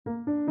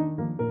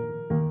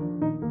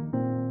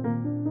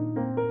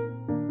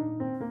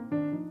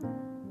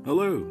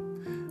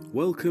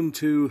Welcome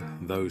to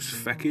Those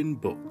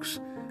Feckin' Books,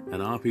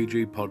 an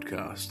RPG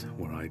podcast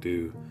where I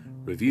do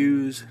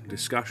reviews,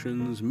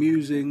 discussions,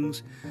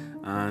 musings,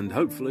 and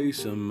hopefully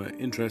some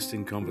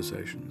interesting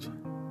conversations.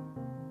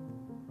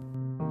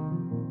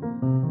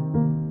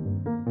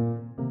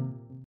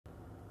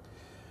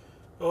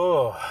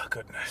 Oh,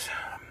 goodness.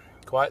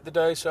 Quite the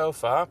day so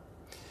far.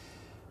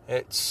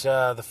 It's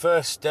the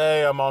first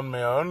day I'm on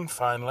my own,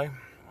 finally.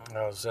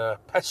 I was a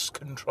pest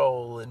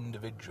control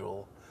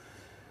individual.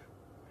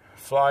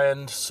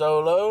 Flying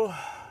solo,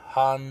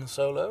 Han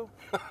Solo.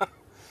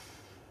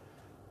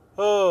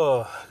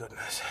 Oh,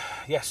 goodness.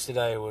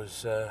 Yesterday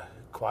was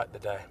quite the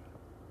day.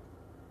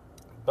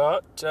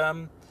 But,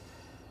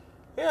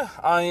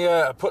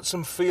 I put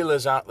some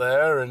feelers out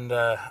there and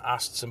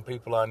asked some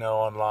people I know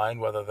online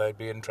whether they'd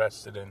be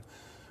interested in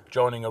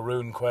joining a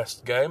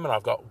RuneQuest game, and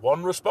I've got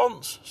one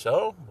response.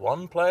 So,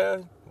 one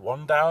player,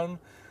 one down,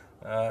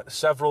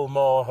 several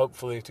more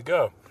hopefully to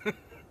go.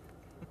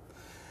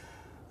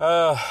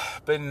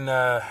 Haven't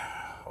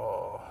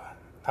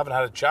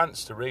had a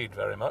chance to read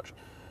very much.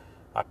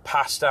 I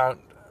passed out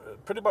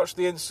pretty much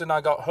the instant I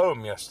got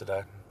home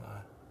yesterday.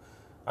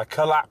 I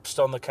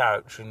collapsed on the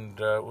couch and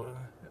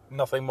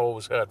nothing more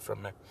was heard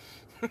from me.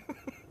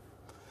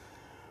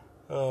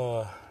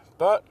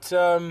 But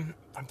I'm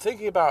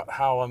thinking about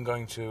how I'm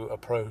going to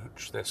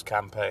approach this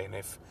campaign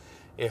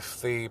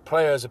if the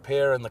players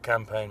appear and the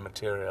campaign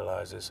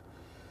materialises.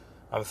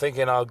 I'm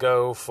thinking I'll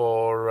go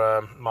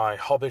for my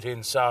Hobbit in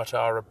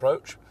Sartar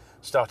approach.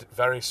 Start it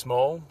very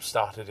small,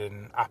 start it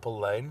in Apple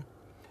Lane.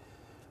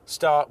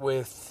 Start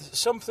with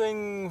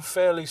something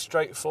fairly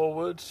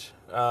straightforward,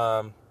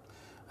 a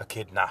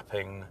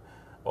kidnapping,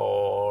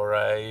 or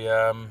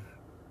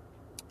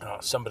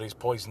somebody's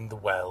poisoned the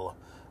well,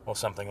 or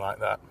something like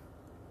that.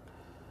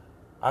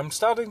 I'm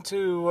starting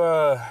to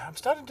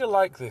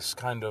like this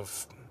kind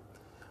of,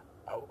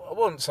 I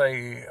wouldn't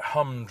say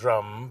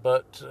humdrum,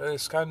 but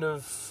this kind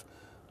of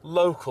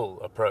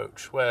local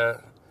approach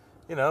where,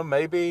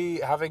 maybe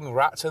having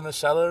rats in the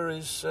cellar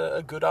is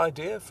a good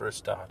idea for a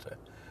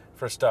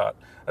start,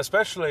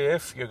 especially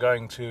if you're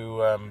going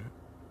to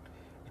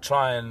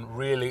try and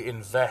really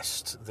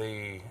invest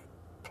the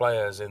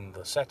players in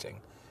the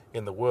setting,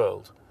 in the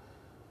world.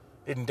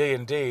 In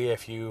D&D,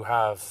 if you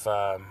have,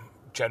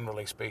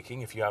 generally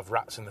speaking, if you have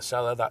rats in the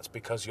cellar, that's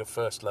because you're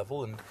first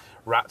level and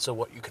rats are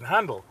what you can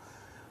handle.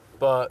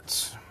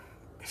 But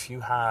if you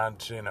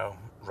had,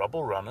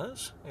 rubble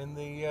runners in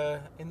the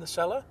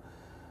cellar,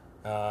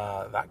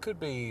 that could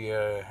be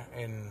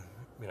in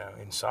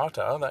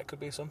Sartar. That could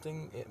be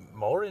something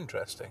more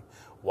interesting.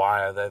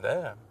 Why are they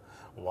there?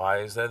 Why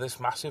is there this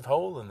massive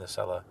hole in the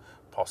cellar?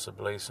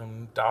 Possibly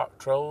some dark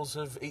trolls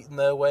have eaten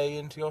their way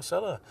into your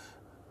cellar.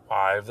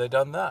 Why have they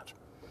done that?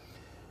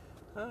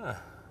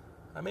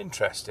 I'm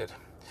interested.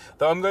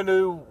 Though I'm going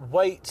to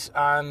wait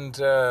and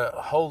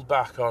hold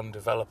back on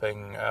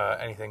developing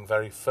anything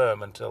very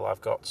firm until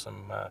I've got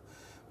some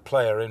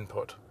player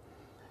input.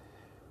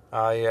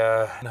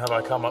 Have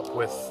I come up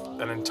with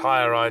an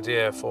entire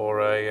idea for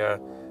a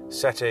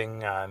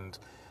setting and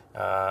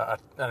an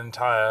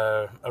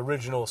entire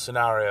original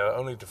scenario,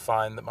 only to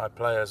find that my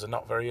players are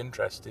not very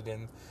interested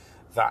in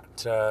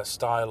that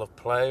style of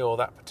play or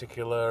that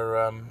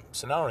particular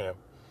scenario.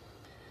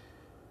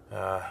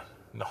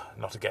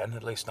 Not again,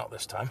 at least not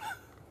this time.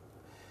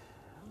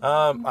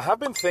 I have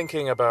been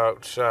thinking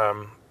about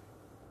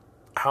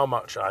how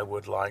much I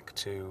would like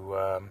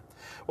to...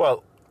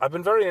 I've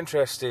been very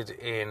interested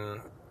in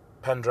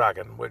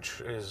Pendragon,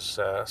 which is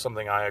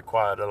something I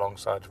acquired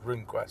alongside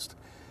RuneQuest.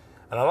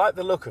 And I like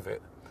the look of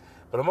it.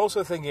 But I'm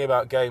also thinking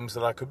about games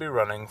that I could be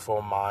running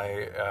for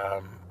my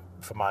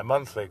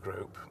monthly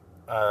group.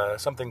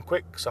 Something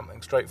quick,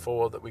 something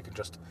straightforward that we can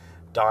just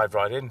dive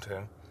right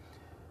into.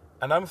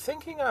 And I'm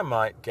thinking I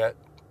might get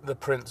the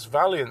Prince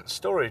Valiant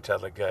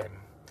storyteller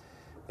game.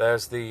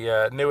 There's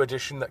the new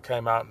edition that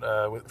came out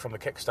from the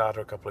Kickstarter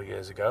a couple of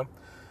years ago,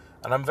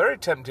 and I'm very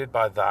tempted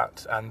by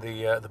that and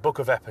the Book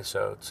of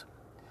Episodes.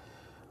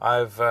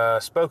 I've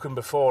spoken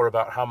before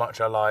about how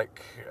much I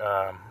like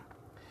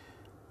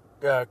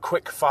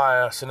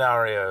quick-fire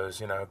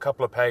scenarios, a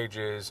couple of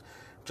pages,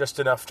 just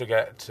enough to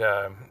get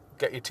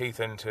your teeth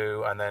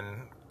into, and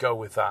then go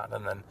with that,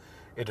 and then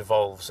it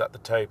evolves at the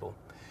table.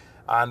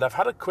 And I've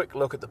had a quick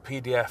look at the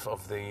PDF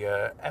of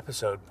the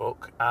episode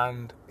book,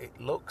 and it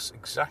looks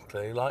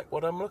exactly like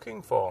what I'm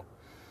looking for.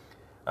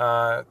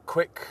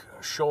 Quick,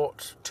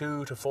 short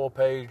 2 to 4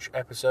 page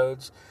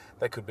episodes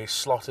that could be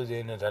slotted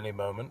in at any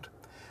moment.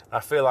 I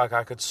feel like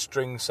I could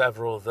string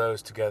several of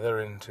those together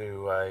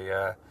into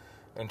a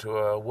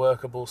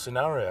workable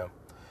scenario.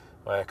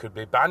 There could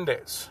be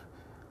bandits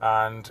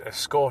and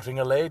escorting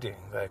a lady.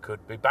 There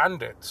could be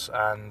bandits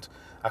and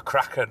a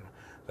kraken.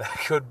 There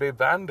could be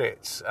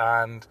bandits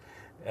and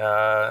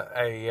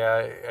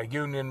a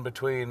union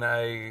between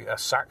a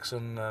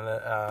Saxon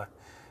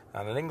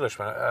and an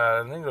Englishman,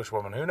 an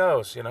Englishwoman. Who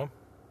knows?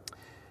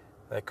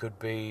 There could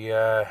be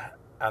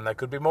and there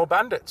could be more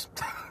bandits.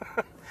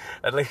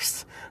 At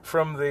least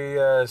from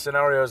the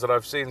scenarios that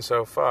I've seen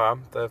so far,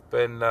 there have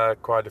been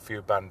quite a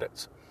few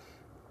bandits.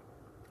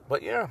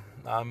 But yeah,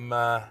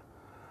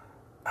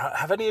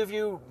 have any of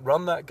you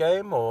run that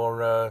game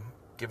or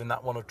given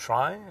that one a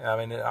try? I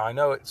mean, I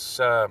know it's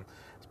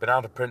been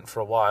out of print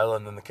for a while,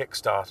 and then the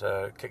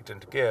Kickstarter kicked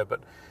into gear,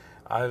 but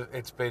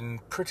it's been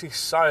pretty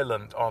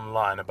silent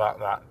online about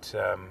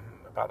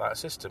that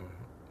system.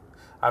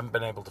 I haven't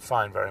been able to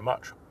find very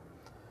much,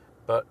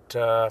 but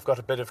I've got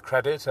a bit of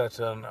credit at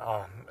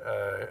a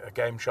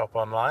game shop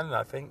online, and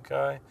I think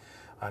I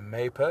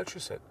may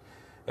purchase it.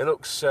 It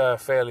looks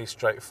fairly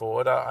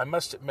straightforward. I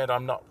must admit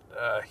I'm not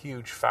a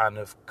huge fan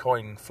of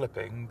coin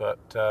flipping,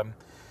 but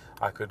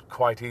I could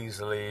quite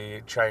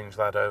easily change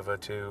that over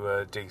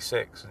to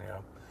D6.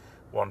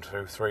 1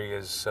 through 3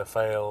 is a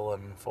fail,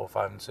 and 4,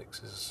 5, and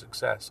 6 is a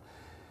success.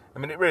 I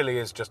mean, it really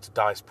is just a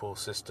dice pool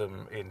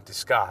system in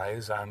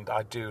disguise, and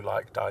I do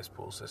like dice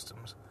pool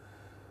systems,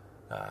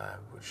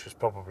 which is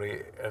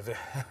probably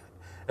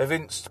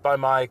evinced by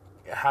my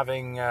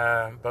having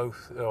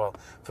both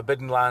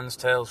Forbidden Lands,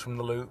 Tales from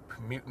the Loop,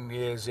 Mutant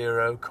Year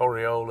Zero,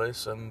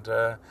 Coriolis, and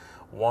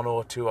 1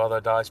 or 2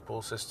 other dice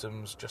pool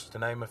systems, just to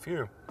name a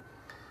few.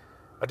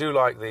 I do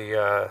like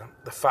the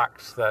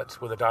fact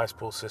that with a dice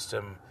pool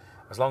system,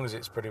 as long as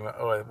it's pretty much,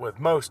 with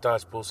most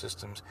dice pool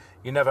systems,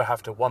 you never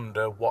have to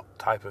wonder what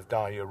type of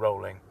die you're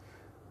rolling.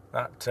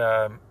 That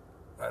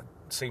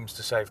seems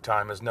to save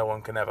time, as no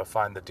one can ever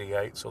find the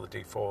D8s or the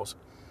D4s.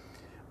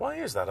 Why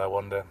is that, I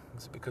wonder?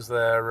 Is it because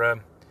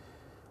they're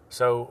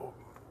so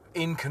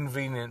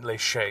inconveniently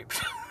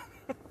shaped?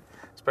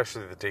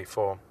 Especially the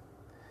D4.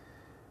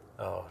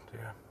 Oh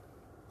dear.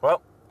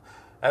 Well,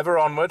 ever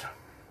onward.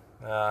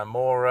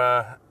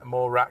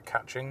 More rat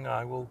catching.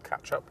 I will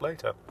catch up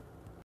later.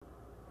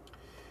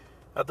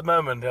 At the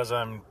moment, as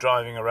I'm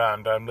driving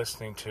around, I'm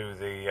listening to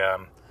the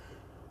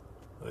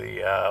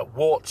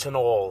warts and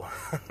all,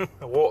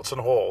 warts and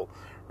hall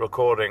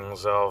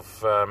recordings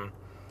of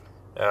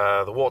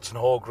the Warts and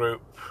Hall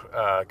group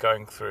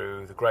going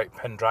through the Great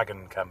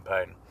Pendragon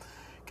campaign,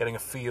 getting a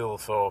feel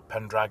for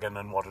Pendragon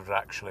and what it would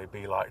actually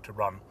be like to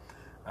run,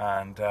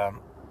 and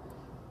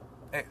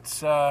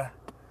it's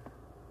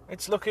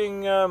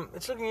looking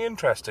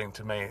interesting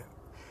to me.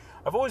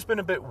 I've always been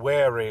a bit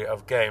wary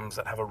of games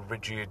that have a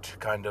rigid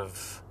kind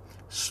of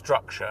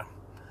structure,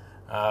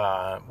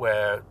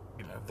 where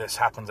this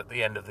happens at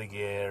the end of the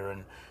year,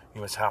 and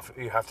you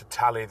have to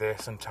tally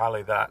this and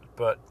tally that.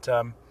 But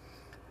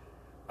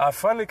I've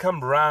finally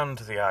come round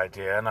to the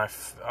idea, and I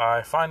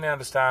finally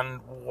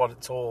understand what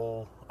it's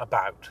all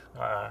about.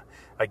 I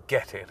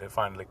get it. It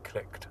finally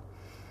clicked,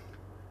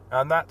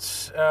 and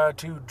that's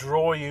to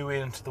draw you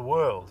into the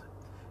world.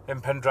 In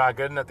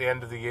Pendragon, at the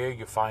end of the year,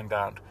 you find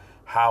out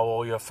how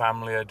all your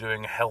family are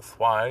doing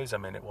health-wise. I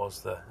mean, it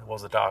was the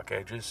Dark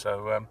Ages,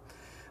 so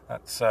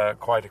that's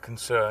quite a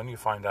concern. You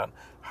find out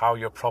how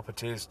your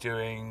property is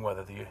doing,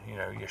 whether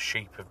your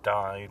sheep have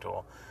died,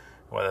 or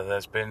whether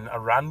there's been a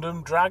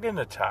random dragon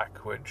attack,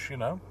 which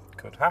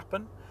could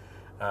happen.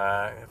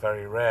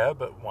 Very rare,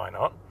 but why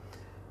not?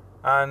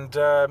 And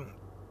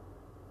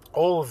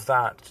all of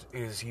that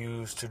is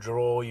used to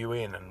draw you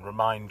in and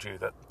remind you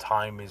that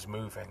time is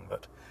moving,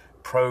 that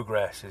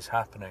progress is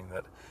happening,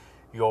 that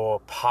you're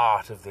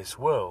part of this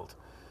world.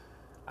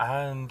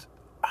 And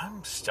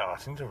I'm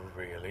starting to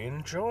really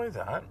enjoy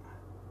that.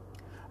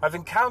 I've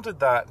encountered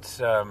that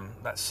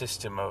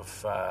system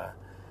of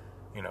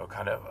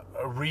kind of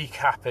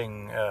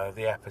recapping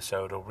the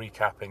episode, or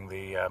recapping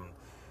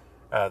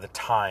the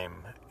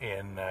time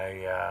in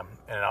an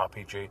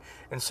RPG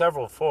in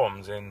several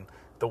forms. In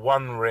the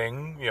One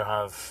Ring, you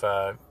have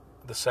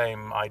the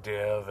same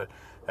idea of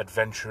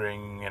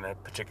adventuring in a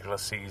particular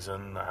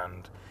season,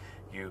 and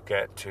you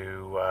get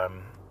to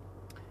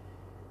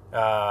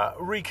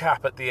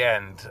recap at the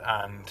end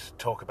and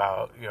talk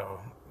about your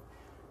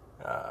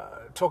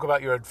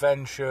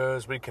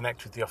adventures,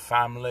 reconnect with your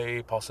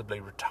family, possibly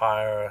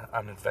retire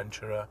an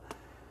adventurer.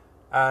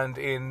 And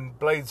in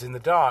Blades in the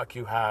Dark,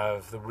 you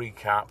have the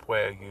recap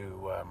where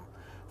you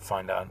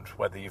find out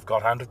whether you've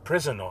got out of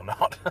prison or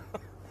not,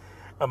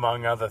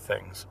 among other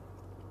things.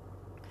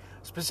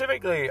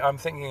 Specifically, I'm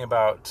thinking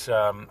about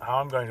how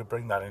I'm going to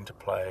bring that into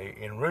play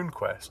in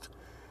RuneQuest.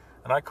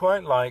 And I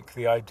quite like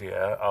the idea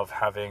of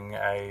having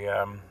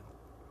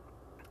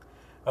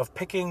of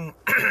picking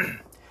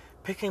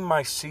picking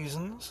my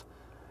seasons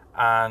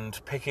and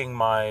picking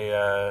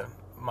my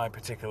my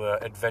particular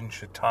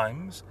adventure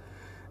times.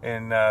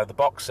 In the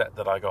box set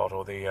that I got,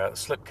 or the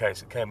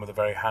slipcase, it came with a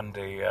very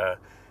handy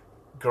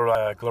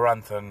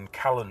Gloranthan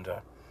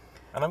calendar.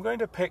 And I'm going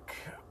to pick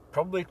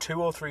probably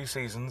 2 or 3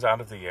 seasons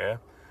out of the year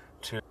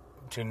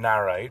to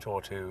narrate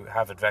or to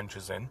have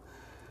adventures in,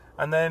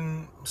 and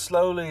then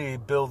slowly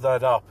build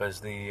that up as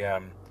the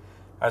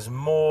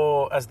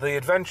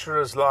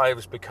adventurers'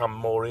 lives become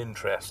more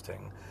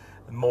interesting.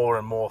 More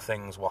and more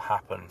things will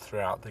happen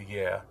throughout the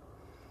year,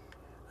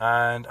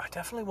 and I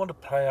definitely want to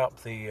play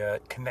up the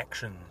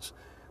connections,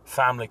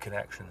 family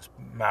connections,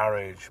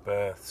 marriage,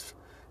 births,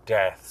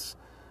 deaths,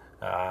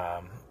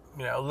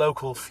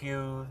 local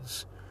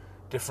feuds,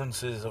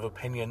 differences of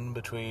opinion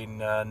between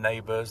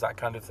neighbours, that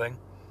kind of thing.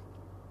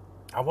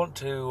 I want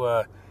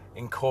to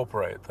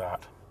incorporate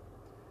that.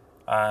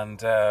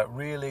 and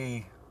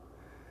really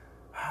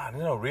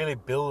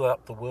build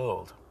up the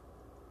world.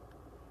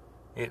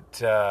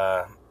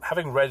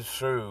 Having read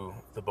through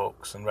the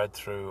books and read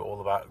through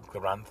all about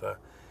Glorantha,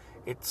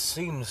 it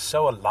seems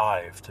so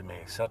alive to me,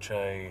 such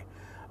a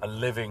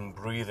living,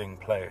 breathing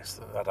place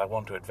that I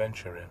want to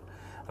adventure in.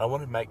 And I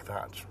want to make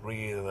that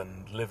real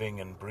and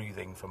living and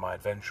breathing for my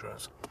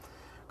adventurers.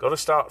 Got to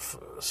start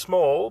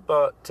small,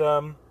 but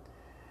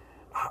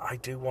I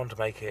do want to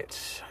make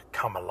it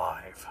come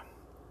alive.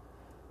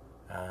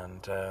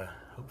 And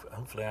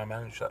hopefully I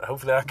manage that.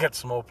 Hopefully I get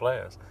some more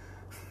players.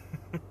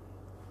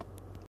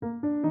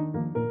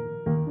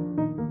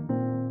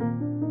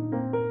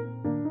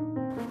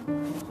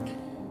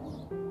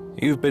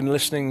 You've been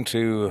listening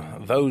to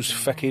Those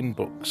Feckin'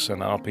 Books,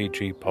 an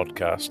RPG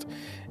podcast.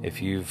 If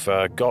you've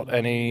got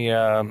any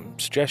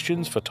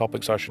suggestions for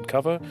topics I should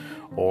cover,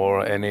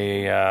 or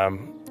any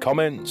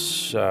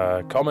comments,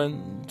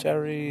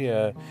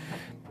 commentary,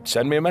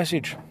 send me a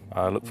message.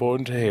 I look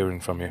forward to hearing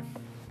from you.